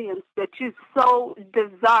audience that you so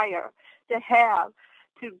desire to have,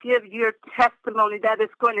 to give your testimony that is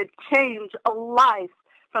going to change a life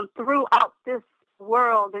from throughout this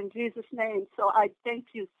world in Jesus' name. So I thank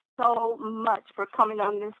you so much for coming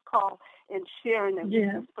on this call and sharing it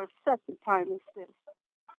with us for such a time as this.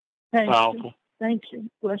 Thank you.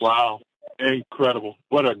 Wow. Incredible.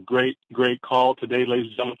 What a great call today, ladies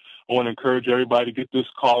and gentlemen. I want to encourage everybody to get this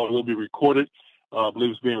call. It will be recorded. I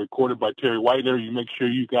believe it's being recorded by Terry Whitener. You make sure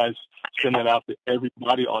you guys send that out to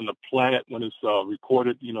everybody on the planet when it's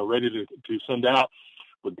recorded, ready to send out.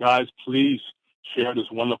 But guys, please share this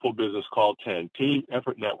wonderful business called Team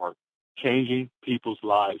Effort Network, changing people's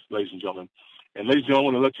lives, ladies and gentlemen. And ladies and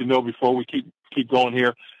gentlemen, I want to let you know before we keep going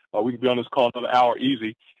here, we can be on this call another hour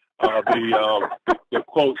easy. The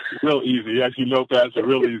quote, real easy. As you know, Pastor,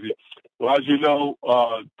 real easy. Well, as you know,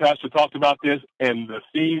 Pastor talked about this, and the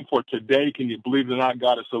theme for today, can you believe it or not,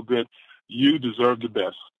 God is so good, you deserve the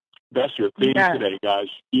best. That's your theme today, guys.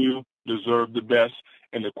 You deserve the best.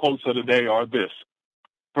 And the quotes of the day are this.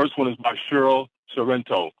 First one is by Cheryl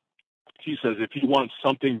Sorrento. She says, if you want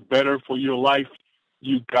something better for your life,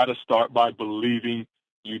 you got to start by believing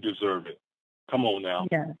you deserve it. Come on now.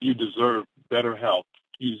 Yeah. You deserve better health.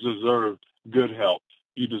 You deserve good health.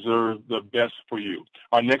 You deserve the best for you.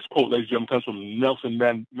 Our next quote, ladies and gentlemen, comes from Nelson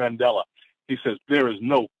Mandela. He says, there is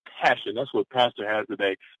no passion. That's what Pastor has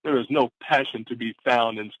today. There is no passion to be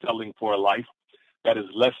found in selling for a life that is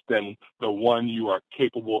less than the one you are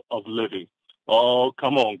capable of living. Oh,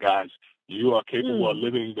 come on, guys. You are capable of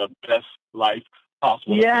living the best life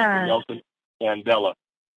possible. Yeah. Nelson Mandela.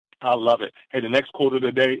 I love it. Hey, the next quote of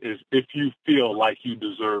the day is, if you feel like you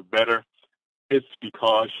deserve better, it's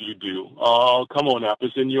because you do. Oh, come on now. If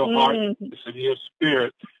it's in your heart, it's in your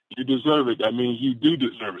spirit, you deserve it. That means you do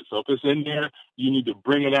deserve it. So if it's in there, you need to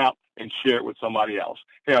bring it out and share it with somebody else.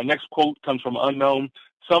 Hey, our next quote comes from Unknown.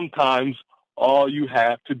 Sometimes all you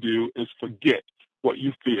have to do is forget what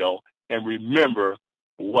you feel and remember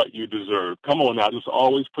what you deserve. Come on now. Just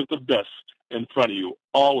always put the best in front of you.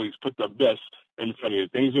 Always put the best in front of you.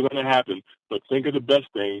 Things are going to happen, but think of the best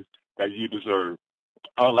things that you deserve.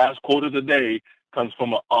 Our last quote of the day comes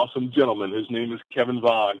from an awesome gentleman. His name is Kevin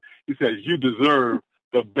Vaughn. He says, you deserve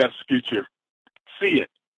the best future. See it,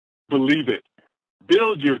 believe it,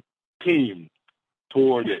 build your team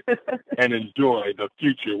toward it, and enjoy the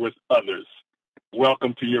future with others.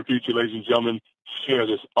 Welcome to your future, ladies and gentlemen. Share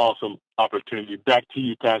this awesome opportunity. Back to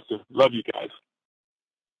you, Pastor. Love you guys.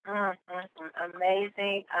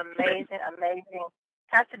 Amazing, amazing, amazing.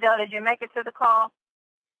 Pastor Dell, did you make it to the call?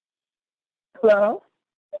 Hello?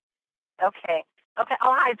 Okay. Oh,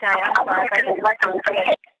 hi, Diane. I'm sorry. I didn't like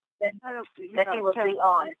that he will be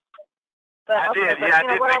on. But, I did. Yeah, I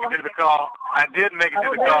did make it to the call. I did make it to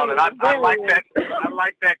the call, and I like that. I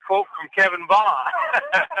like that quote from Kevin Vaughn.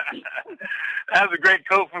 That was a great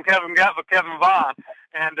quote from Kevin Vaughn.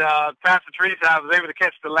 And Pastor Theresa, I was able to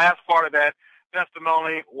catch the last part of that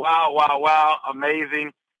testimony. Wow, wow, wow.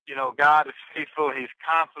 Amazing. You know, God is faithful. He's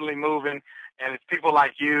constantly moving. And it's people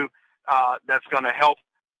like you that's going to help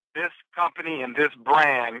this company and this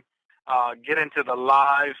brand get into the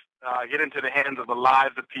lives, get into the hands of the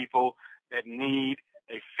lives of people that need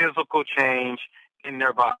a physical change in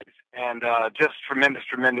their bodies. And just tremendous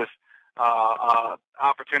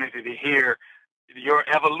opportunity to hear your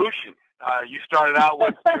evolution. You started out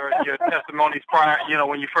with your testimonies prior,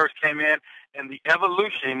 when you first came in, and the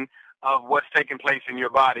evolution of what's taking place in your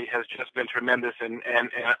body has just been tremendous and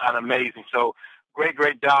amazing. So great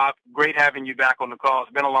job. Great having you back on the call.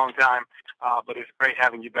 It's been a long time, but it's great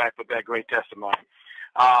having you back with that great testimony.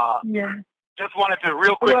 Yeah. Just wanted to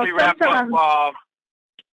real quickly wrap up.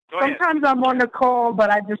 Sometimes I'm on the call, but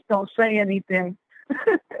I just don't say anything.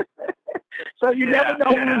 So you never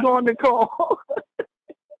know who's on the call.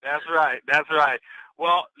 That's right.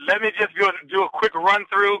 Well, let me just do a quick run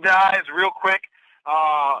through, guys, real quick.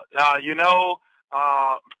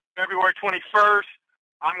 February 21st,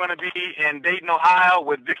 I'm going to be in Dayton, Ohio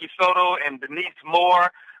with Vicki Soto and Denise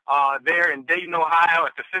Moore there in Dayton, Ohio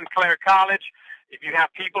at the Sinclair College. If you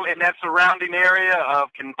have people in that surrounding area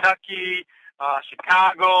of Kentucky,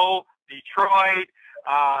 Chicago, Detroit,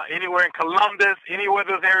 anywhere in Columbus, anywhere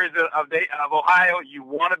those areas of Ohio, you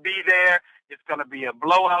want to be there. It's going to be a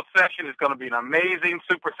blowout session. It's going to be an amazing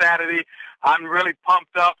Super Saturday. I'm really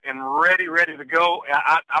pumped up and ready to go.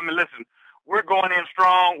 I mean, listen, we're going in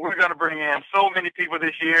strong. We're going to bring in so many people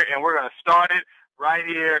this year, and we're going to start it right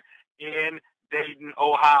here in Dayton,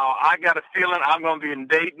 Ohio. I got a feeling I'm going to be in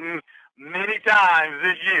Dayton many times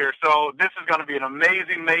this year. So this is going to be an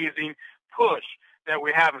amazing push that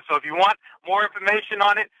we're having. So if you want more information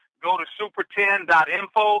on it, go to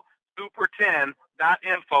super10.info,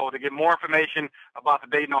 super10.info to get more information about the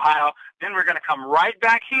Dayton, Ohio. Then we're going to come right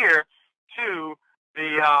back here to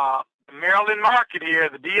the Maryland market here,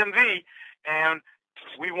 the DMV, and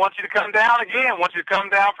we want you to come down again. Want you to come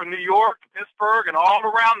down from New York, Pittsburgh, and all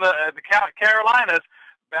around the Carolinas,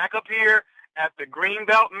 back up here at the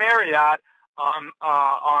Greenbelt Marriott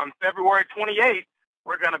on February 28th.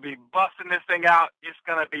 We're going to be busting this thing out. It's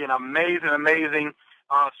going to be an amazing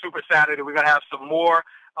Super Saturday. We're going to have some more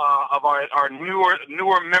of our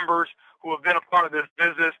newer members who have been a part of this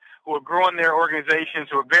business, who are growing their organizations,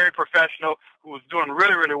 who are very professional, who is doing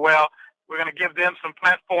really well. We're going to give them some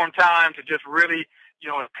platform time to just really,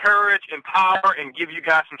 encourage, empower, and give you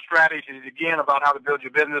guys some strategies again about how to build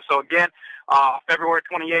your business. So again, February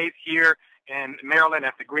 28th here in Maryland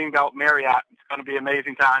at the Greenbelt Marriott. It's going to be an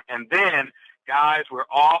amazing time. And then, guys, we're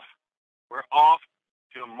off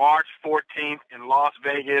to March 14th in Las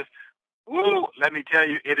Vegas. Woo! Let me tell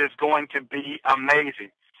you, it is going to be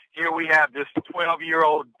amazing. Here we have this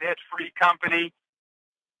 12-year-old debt-free company.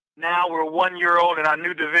 Now we're 1 year old in our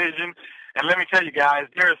new division. And let me tell you guys,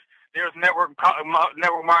 there's network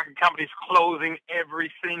marketing companies closing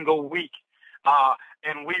every single week.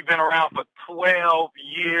 And we've been around for 12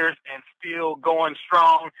 years and still going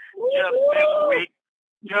strong.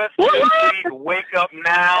 Just this week, Wake Up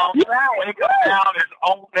Now. Wake Up Now is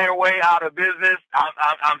on their way out of business.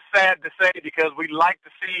 I'm sad to say, because we like to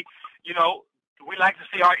see,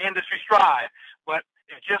 our industry strive. But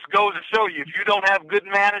it just goes to show you, if you don't have good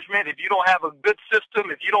management, if you don't have a good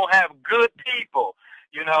system, if you don't have good people,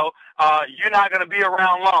 you're not going to be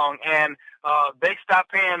around long. And they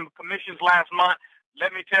stopped paying commissions last month.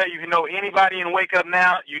 Let me tell you, if you know anybody in Wake Up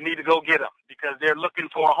Now, you need to go get them because they're looking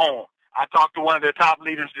for a home. I talked to one of their top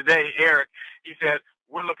leaders today, Eric. He said,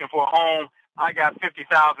 we're looking for a home. I got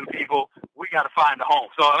 50,000 people. We got to find a home.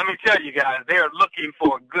 So let me tell you guys, they're looking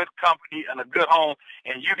for a good company and a good home.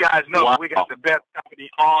 And you guys know we got the best company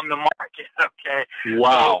on the market. Okay.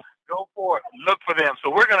 Wow. So go for it. Look for them. So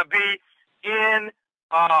we're going to be in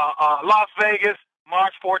Las Vegas,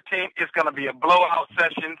 March 14th. It's going to be a blowout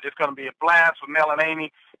session. It's going to be a blast with Mel and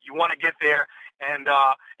Amy. You want to get there. And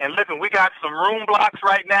listen, we got some room blocks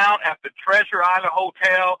right now at the Treasure Island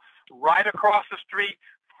Hotel right across the street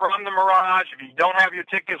from the Mirage. If you don't have your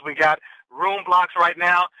tickets, we got room blocks right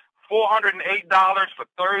now. $408 for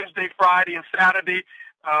Thursday, Friday, and Saturday.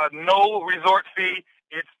 No resort fee.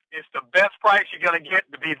 It's the best price you're going to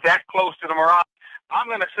get to be that close to the Mirage. I'm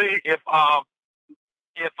going to see if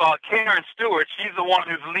Karen Stewart, she's the one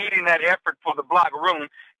who's leading that effort for the block room.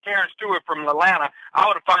 Karen Stewart from Atlanta. I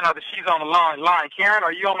want to find out that she's on the line. Karen,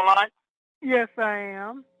 are you on the line? Yes, I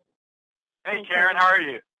am. Hey, okay. Karen, how are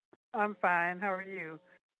you? I'm fine. How are you?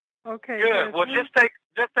 Okay. Good. Well, just take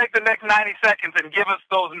the next 90 seconds and give us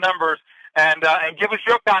those numbers and give us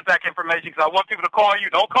your contact information because I want people to call you.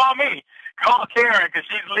 Don't call me. Call Karen because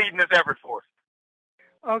she's leading this effort for us.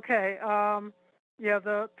 Okay. Yeah,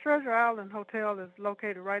 the Treasure Island Hotel is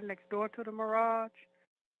located right next door to the Mirage,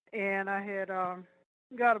 and I had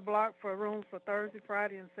got a block for rooms for Thursday,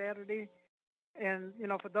 Friday, and Saturday. And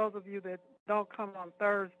for those of you that don't come on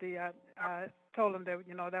Thursday, I told them that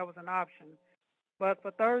that was an option. But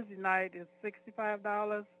for Thursday night, it's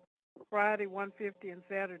 $65, Friday $150, and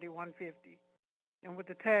Saturday $150. And with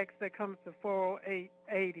the tax, that comes to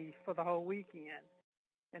 $408.80 for the whole weekend.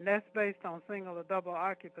 And that's based on single or double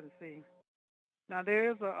occupancy. Now,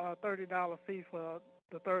 there is a $30 fee for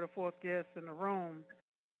the third or fourth guest in the room.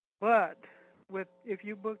 But if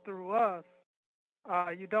you book through us,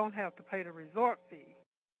 you don't have to pay the resort fee,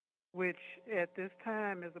 which at this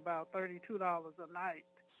time is about $32 a night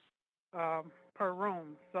per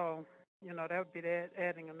room. So, that would be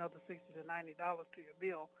adding another $60 to $90 to your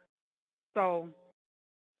bill. So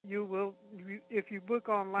if you book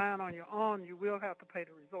online on your own, you will have to pay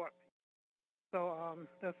the resort fee. So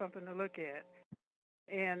that's something to look at.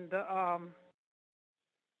 And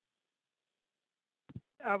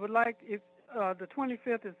I would like, if the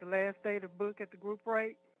 25th is the last day to book at the group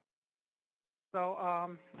rate. So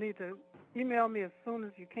you need to email me as soon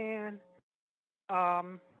as you can.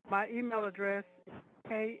 My email address is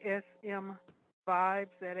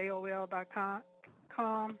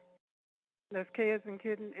ksmvibes@aol.com. That's K as in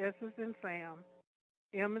kitten, S as in Sam,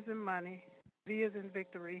 M as in money, V as in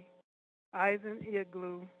victory, I as in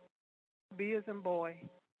igloo, B as in boy,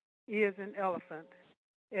 E as in elephant,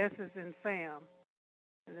 S as in Sam,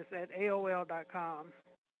 and it's at AOL.com.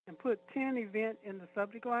 And put 10 event in the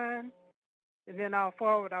subject line, and then I'll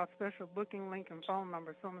forward our special booking link and phone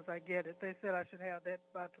number as soon as I get it. They said I should have that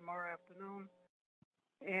by tomorrow afternoon.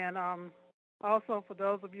 And also, for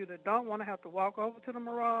those of you that don't want to have to walk over to the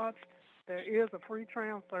Mirage, there is a free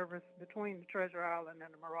tram service between the Treasure Island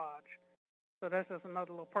and the Mirage. So that's just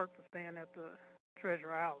another little perk for staying at the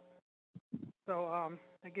Treasure Island. So,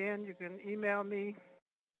 again, you can email me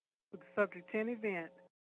with the subject 10 event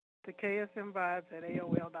to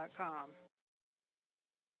ksmvibes@aol.com.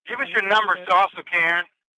 Give us your numbers also, Karen.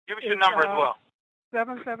 Give us your number as well.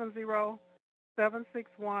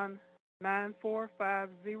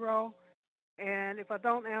 770-761-9450. And if I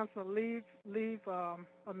don't answer, leave a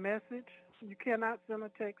message. You cannot send a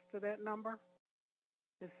text to that number.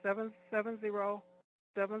 It's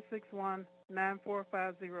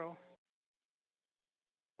 770-761-9450.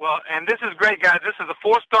 Well, and this is great, guys. This is a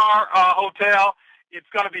 4-star hotel. It's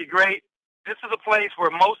going to be great. This is a place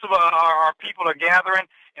where most of our people are gathering.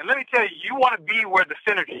 And let me tell you, you want to be where the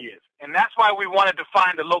synergy is. And that's why we wanted to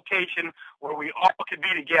find a location where we all could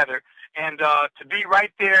be together. And to be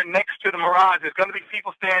right there next to the Mirage, there's going to be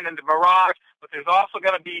people staying in the Mirage, but there's also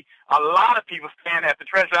going to be a lot of people staying at the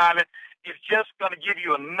Treasure Island. It's just going to give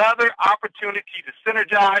you another opportunity to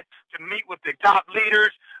synergize, to meet with the top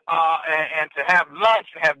leaders, and to have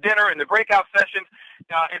lunch and have dinner and the breakout sessions.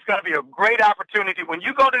 It's going to be a great opportunity. When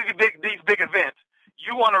you go to these big events,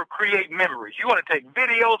 you want to create memories. You want to take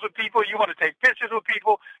videos with people. You want to take pictures with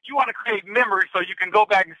people. You want to create memories so you can go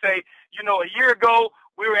back and say, a year ago,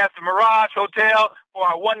 we were at the Mirage Hotel for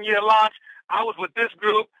our 1-year launch. I was with this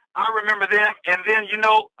group. I remember them. And then,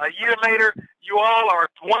 a year later, you all are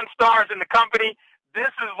 1-stars in the company.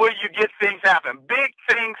 This is where you get things happen. Big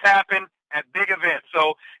things happen at big events.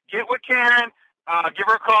 So get with Karen. give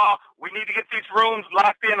her a call. We need to get these rooms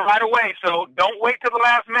locked in right away, so don't wait till the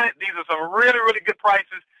last minute. These are some really, really good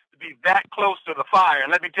prices to be that close to the fire.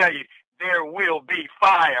 And let me tell you, there will be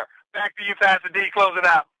fire. Back to you, Pastor D. Close it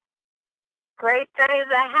out. Great things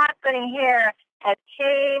are happening here at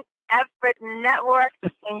Team Effort Network,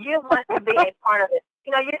 and you want to be a part of it.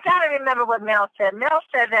 You know, you got to remember what Mel said. Mel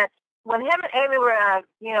said that when him and Amy were,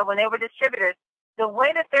 when they were distributors, the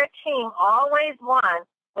way that their team always won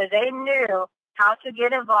was they knew how to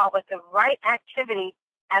get involved with the right activity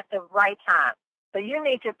at the right time. So you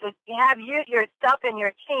need to have yourself and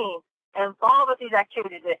your team involved with these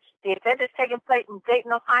activities. The event is taking place in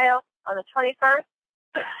Dayton, Ohio on the 21st.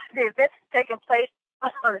 The event is taking place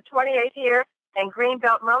on the 28th here in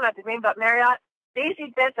Greenbelt, Maryland at the Greenbelt Marriott. These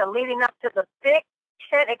events are leading up to the big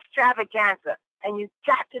tent extravaganza, and you've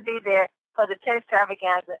got to be there for the tent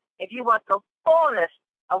extravaganza if you want the fullness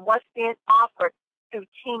of what's being offered through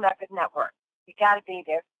Team Effort Network. You got to be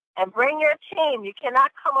there. And bring your team. You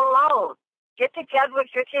cannot come alone. Get together with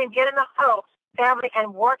your team. Get in the huddle, family,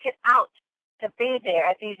 and work it out to be there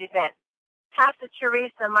at these events. Pastor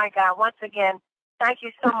Theresa, my God, once again, thank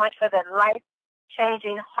you so much for that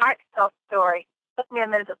life-changing, heartfelt story. It took me a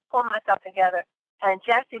minute to pull myself together. And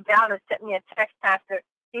Jesse Downer sent me a text, Pastor.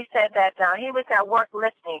 He said that he was at work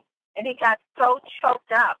listening, and he got so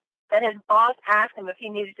choked up that his boss asked him if he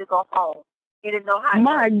needed to go home. He didn't know how.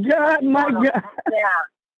 My God. Yeah.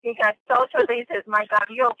 He got so choked that he says, my God,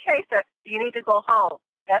 are you okay, sir? You need to go home.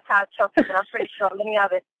 That's how choked up. And I'm pretty sure many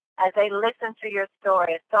of it, as they listen to your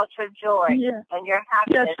story, it felt your joy and your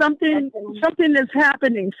happiness. Yeah, something is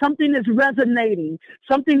happening. Something is resonating.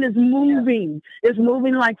 Something is moving. It's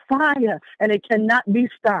moving like fire, and it cannot be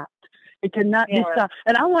stopped. It cannot be stopped.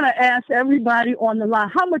 And I want to ask everybody on the line,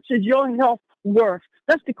 how much is your health worth?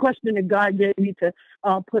 That's the question that God gave me to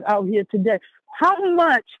put out here today. How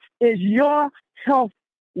much is your health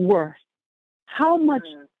worth? How much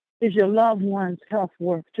is your loved one's health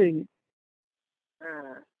worth to you?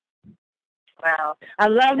 Wow. I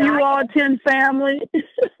love you all, 10 family.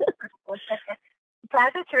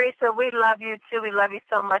 Pastor Theresa, we love you too. We love you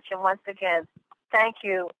so much. And once again, thank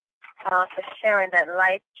you for sharing that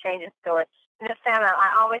life-changing story. And family,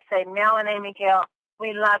 I always say, Mel and Amy Gayles,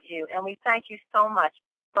 we love you. And we thank you so much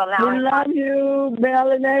for allowing We love you,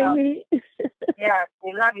 Mel and Amy. Yes,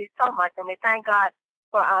 we love you so much. And we thank God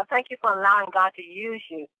for, thank you for allowing God to use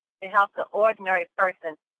you to help the ordinary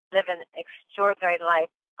person live an extraordinary life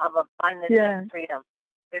of abundance and freedom.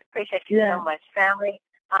 We appreciate you so much, family.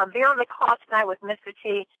 Be on the call tonight with Mr.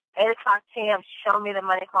 T, 8 o'clock p.m. Show Me the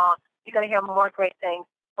Money call. You're going to hear more great things,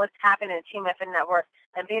 what's happening in Team Effort Network.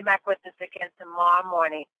 And be back with us again tomorrow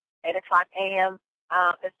morning, 8 o'clock a.m.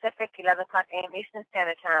 Pacific, 11 o'clock a.m. Eastern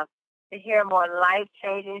Standard Time, to hear more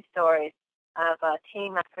life-changing stories of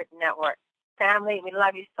Team Effort Network. Family, we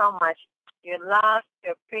love you so much. You're loved.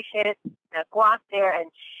 You're appreciated. Now go out there and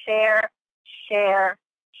share.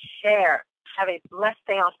 Have a blessed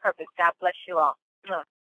day on purpose. God bless you all.